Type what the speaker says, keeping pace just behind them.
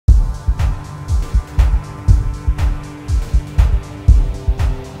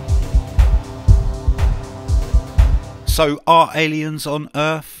So are aliens on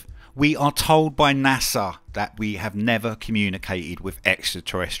Earth? We are told by NASA that we have never communicated with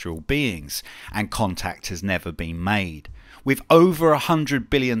extraterrestrial beings and contact has never been made. With over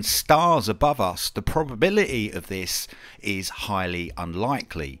 100 billion stars above us, the probability of this is highly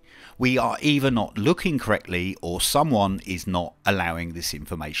unlikely. We are either not looking correctly or someone is not allowing this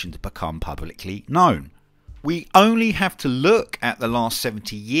information to become publicly known. We only have to look at the last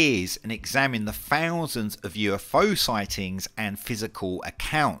 70 years and examine the thousands of UFO sightings and physical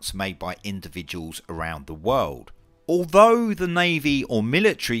accounts made by individuals around the world. Although the Navy or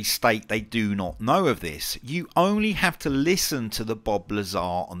military state they do not know of this, you only have to listen to the Bob Lazar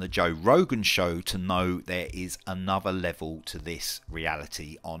on the Joe Rogan show to know there is another level to this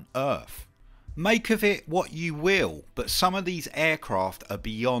reality on Earth. Make of it what you will, but some of these aircraft are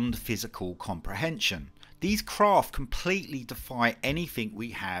beyond physical comprehension. These craft completely defy anything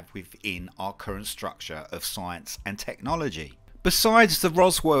we have within our current structure of science and technology. Besides the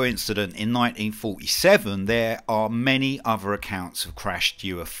Roswell incident in 1947, there are many other accounts of crashed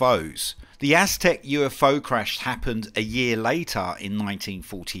UFOs. The Tic Tac UFO crash happened a year later in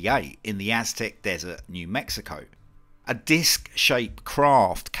 1948 in the Aztec Desert, New Mexico. A disc-shaped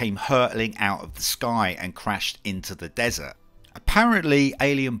craft came hurtling out of the sky and crashed into the desert. Apparently,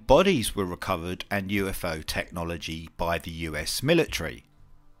 alien bodies were recovered and UFO technology by the US military.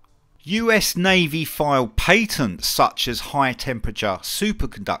 US Navy filed patents such as high temperature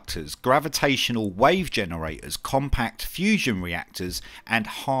superconductors, gravitational wave generators, compact fusion reactors and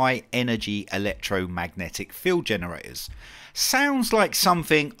high energy electromagnetic field generators. Sounds like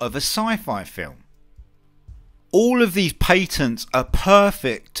something of a sci-fi film. All of these patents are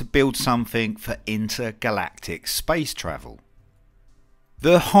perfect to build something for intergalactic space travel.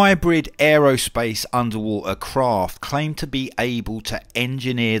 The hybrid aerospace underwater craft claim to be able to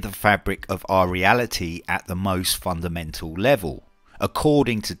engineer the fabric of our reality at the most fundamental level,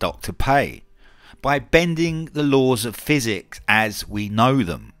 according to Dr. Pei, by bending the laws of physics as we know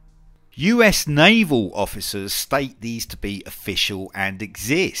them. US naval officers state these to be official and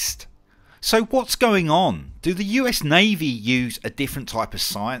exist. So what's going on? Do the US Navy use a different type of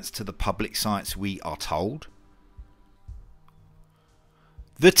science to the public science we are told?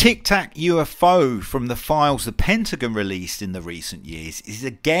 The Tic Tac UFO from the files the Pentagon released in the recent years is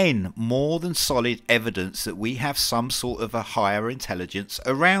again more than solid evidence that we have some sort of a higher intelligence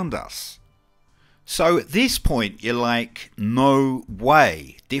around us. So at this point you're like, no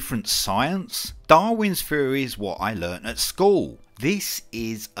way, different science? Darwin's theory is what I learnt at school. This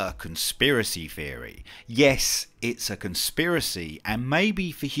is a conspiracy theory. Yes, it's a conspiracy and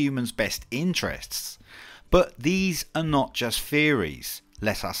maybe for humans' best interests. But these are not just theories.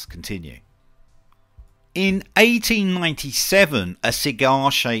 Let us continue. In 1897, a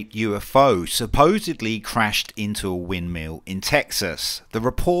cigar-shaped UFO supposedly crashed into a windmill in Texas. The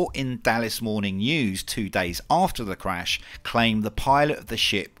report in Dallas Morning News 2 days after the crash claimed the pilot of the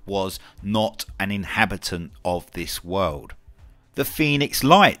ship was not an inhabitant of this world. The Phoenix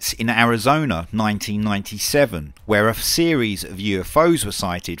Lights in Arizona, 1997, where a series of UFOs were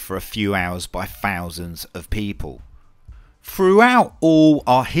sighted for a few hours by thousands of people. Throughout all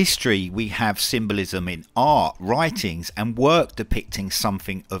our history we have symbolism in art, writings and work depicting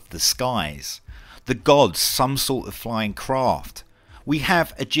something of the skies. The gods, some sort of flying craft. We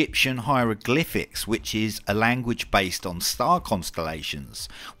have Egyptian hieroglyphics, which is a language based on star constellations,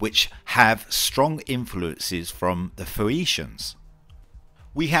 which have strong influences from the Phoenicians.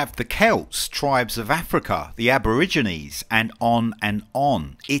 We have the Celts, tribes of Africa, the Aborigines, and on and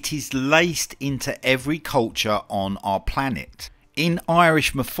on. It is laced into every culture on our planet. In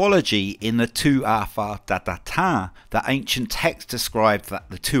Irish mythology, in the Tuatha De Danann, the ancient text described that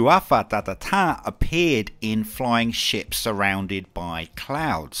the Tuatha De Danann appeared in flying ships surrounded by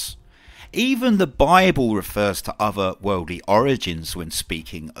clouds. Even the Bible refers to otherworldly origins when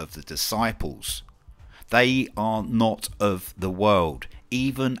speaking of the disciples. They are not of the world,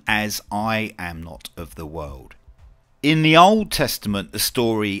 even as I am not of the world. In the Old Testament, the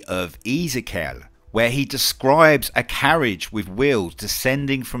story of Ezekiel, where he describes a carriage with wheels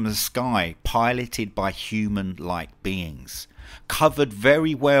descending from the sky, piloted by human-like beings, covered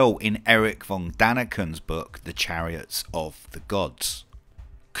very well in Erich von Daniken's book, The Chariots of the Gods.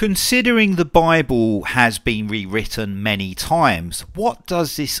 Considering the Bible has been rewritten many times, what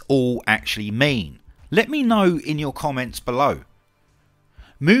does this all actually mean? Let me know in your comments below.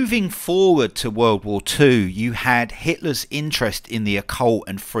 Moving forward to World War II, you had Hitler's interest in the occult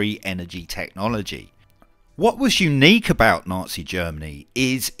and free energy technology. What was unique about Nazi Germany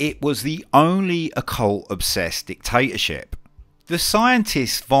is it was the only occult-obsessed dictatorship. The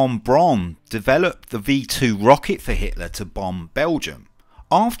scientist von Braun developed the V2 rocket for Hitler to bomb Belgium.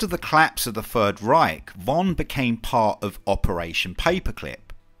 After the collapse of the Third Reich, von became part of Operation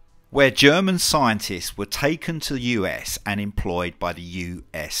Paperclip, where German scientists were taken to the US and employed by the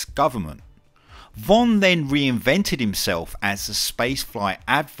US government. Von then reinvented himself as a spaceflight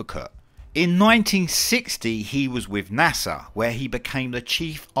advocate. In 1960 he was with NASA, where he became the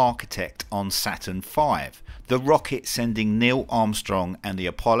chief architect on Saturn V, the rocket sending Neil Armstrong and the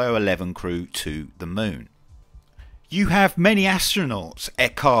Apollo 11 crew to the moon. You have many astronauts,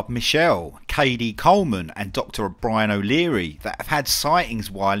 Eckhard Michel, Cady Coleman and Dr. Brian O'Leary, that have had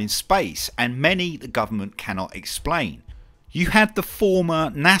sightings while in space, and many the government cannot explain. You had the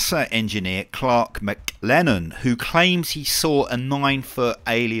former NASA engineer Clark McLennan, who claims he saw a 9-foot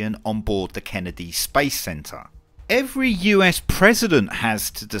alien on board the Kennedy Space Center. Every US president has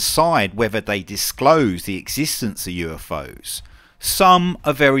to decide whether they disclose the existence of UFOs. Some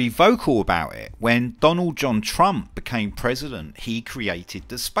are very vocal about it. When Donald John Trump became president, he created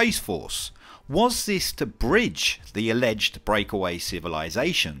the Space Force. Was this to bridge the alleged breakaway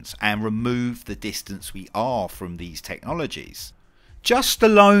civilizations and remove the distance we are from these technologies? Just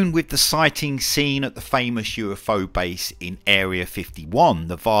alone with the sightings seen at the famous UFO base in Area 51,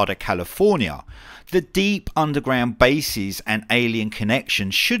 Nevada, California, the deep underground bases and alien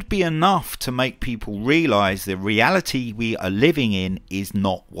connections should be enough to make people realise the reality we are living in is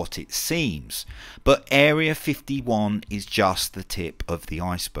not what it seems. But Area 51 is just the tip of the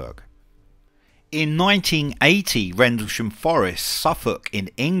iceberg. In 1980, Rendlesham Forest, Suffolk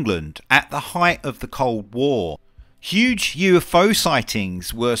in England, at the height of the Cold War, huge UFO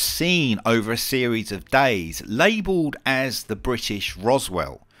sightings were seen over a series of days, labelled as the British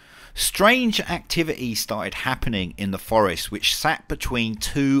Roswell. Strange activity started happening in the forest, which sat between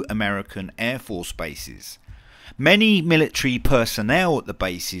two American Air Force bases. Many military personnel at the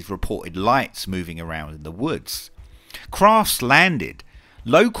bases reported lights moving around in the woods. Crafts landed.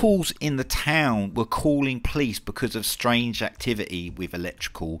 Locals in the town were calling police because of strange activity with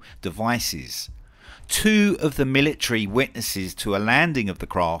electrical devices. Two of the military witnesses to a landing of the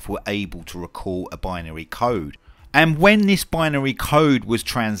craft were able to recall a binary code. And when this binary code was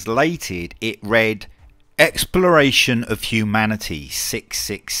translated, it read, Exploration of Humanity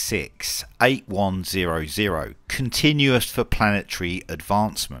 666-8100, continuous for planetary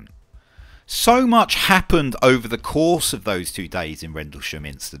advancement. So much happened over the course of those 2 days in Rendlesham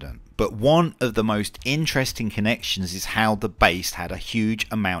incident, but one of the most interesting connections is how the base had a huge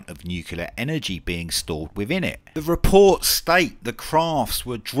amount of nuclear energy being stored within it. The reports state the crafts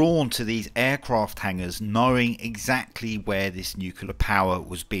were drawn to these aircraft hangars knowing exactly where this nuclear power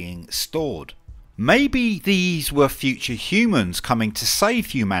was being stored. Maybe these were future humans coming to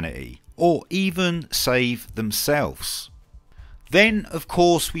save humanity, or even save themselves. Then, of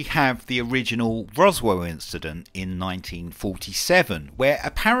course, we have the original Roswell incident in 1947, where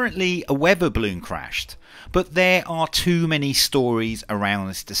apparently a weather balloon crashed. But there are too many stories around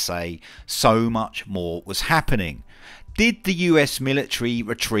this to say so much more was happening. Did the US military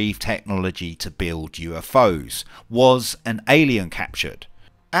retrieve technology to build UFOs? Was an alien captured?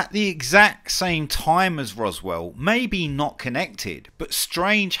 At the exact same time as Roswell, maybe not connected, but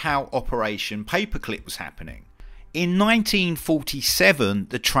strange how Operation Paperclip was happening. In 1947,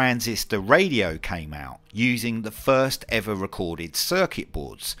 the transistor radio came out, using the first ever recorded circuit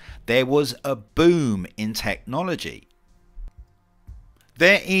boards. There was a boom in technology.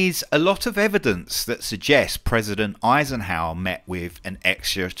 There is a lot of evidence that suggests President Eisenhower met with an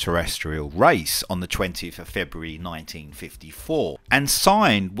extraterrestrial race on the 20th of February 1954 and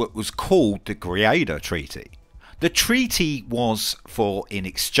signed what was called the Greada Treaty. The treaty was in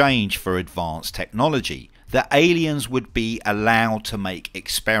exchange for advanced technology. The aliens would be allowed to make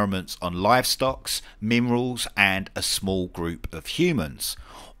experiments on livestock, minerals and a small group of humans.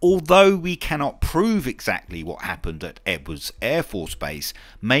 Although we cannot prove exactly what happened at Edwards Air Force Base,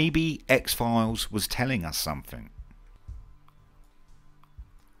 maybe X-Files was telling us something.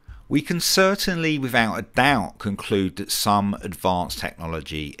 We can certainly without a doubt conclude that some advanced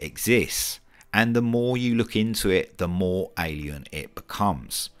technology exists, and the more you look into it, the more alien it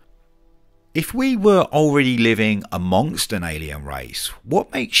becomes. If we were already living amongst an alien race,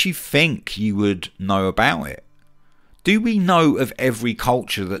 what makes you think you would know about it? Do we know of every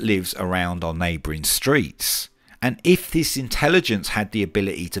culture that lives around our neighbouring streets? And if this intelligence had the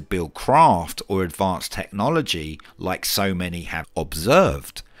ability to build craft or advanced technology like so many have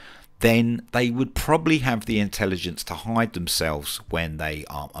observed, then they would probably have the intelligence to hide themselves when they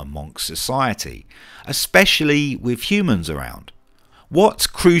are amongst society, especially with humans around. What's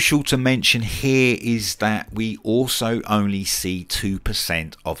crucial to mention here is that we also only see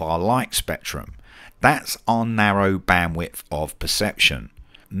 2% of our light spectrum. That's our narrow bandwidth of perception.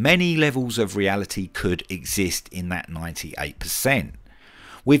 Many levels of reality could exist in that 98%.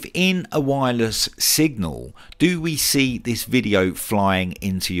 Within a wireless signal, do we see this video flying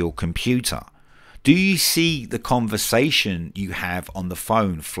into your computer? Do you see the conversation you have on the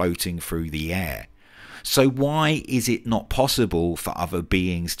phone floating through the air? So why is it not possible for other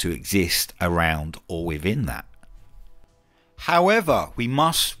beings to exist around or within that? However, we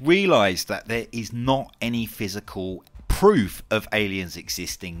must realise that there is not any physical proof of aliens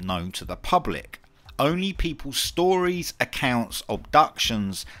existing known to the public. Only people's stories, accounts,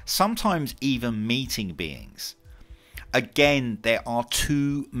 abductions, sometimes even meeting beings. Again, there are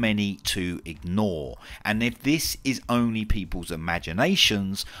too many to ignore, and if this is only people's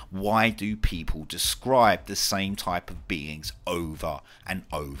imaginations, why do people describe the same type of beings over and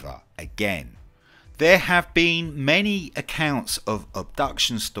over again? There have been many accounts of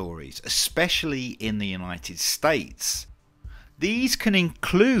abduction stories, especially in the United States. These can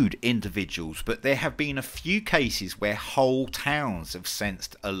include individuals, but there have been a few cases where whole towns have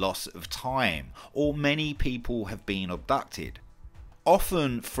sensed a loss of time, or many people have been abducted.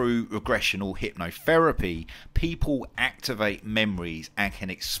 Often through regressional hypnotherapy, people activate memories and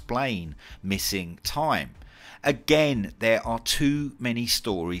can explain missing time. Again, there are too many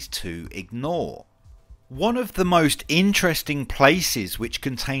stories to ignore. One of the most interesting places which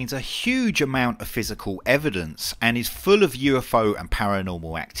contains a huge amount of physical evidence and is full of UFO and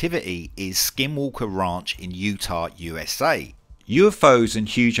paranormal activity is Skinwalker Ranch in Utah, USA. UFOs and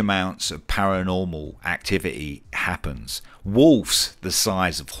huge amounts of paranormal activity happens. Wolves the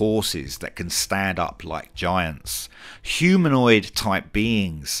size of horses that can stand up like giants. Humanoid type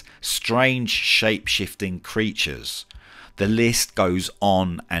beings. Strange shape-shifting creatures. The list goes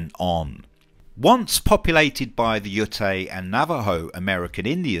on and on. Once populated by the Ute and Navajo American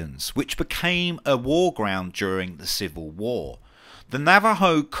Indians, which became a war ground during the Civil War. The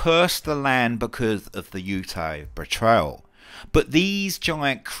Navajo cursed the land because of the Ute betrayal. But these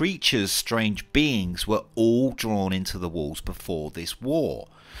giant creatures, strange beings, were all drawn into the walls before this war.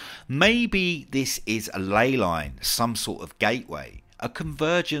 Maybe this is a ley line, some sort of gateway, a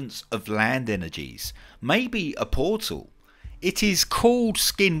convergence of land energies, maybe a portal. It is called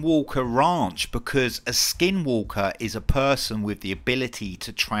Skinwalker Ranch because a skinwalker is a person with the ability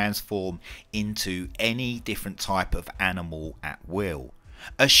to transform into any different type of animal at will.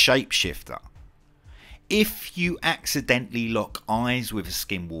 A shapeshifter. If you accidentally lock eyes with a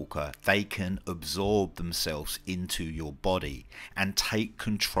skinwalker, they can absorb themselves into your body and take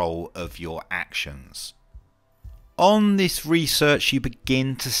control of your actions. On this research, you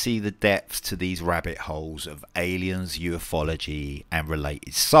begin to see the depths to these rabbit holes of aliens, ufology and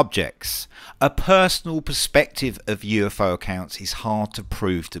related subjects. A personal perspective of UFO accounts is hard to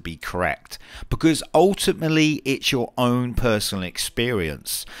prove to be correct because ultimately it's your own personal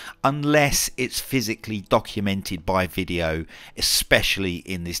experience unless it's physically documented by video, especially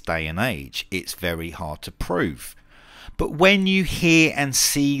in this day and age. It's very hard to prove. But when you hear and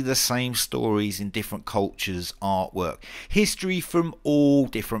see the same stories in different cultures, artwork, history from all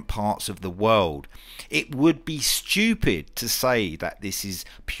different parts of the world, it would be stupid to say that this is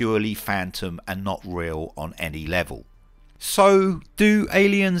purely phantom and not real on any level. So, do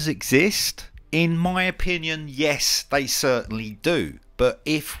aliens exist? In my opinion, yes, they certainly do. But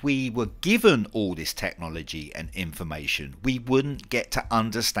if we were given all this technology and information, we wouldn't get to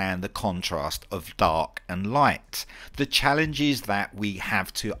understand the contrast of dark and light, the challenges that we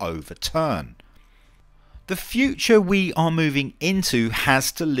have to overturn. The future we are moving into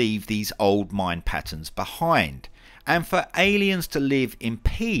has to leave these old mind patterns behind, and for aliens to live in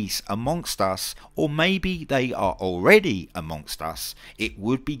peace amongst us, or maybe they are already amongst us, it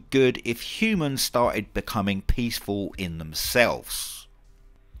would be good if humans started becoming peaceful in themselves.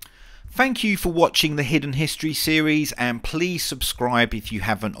 Thank you for watching the Hidden History series, and please subscribe if you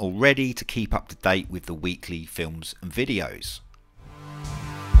haven't already to keep up to date with the weekly films and videos.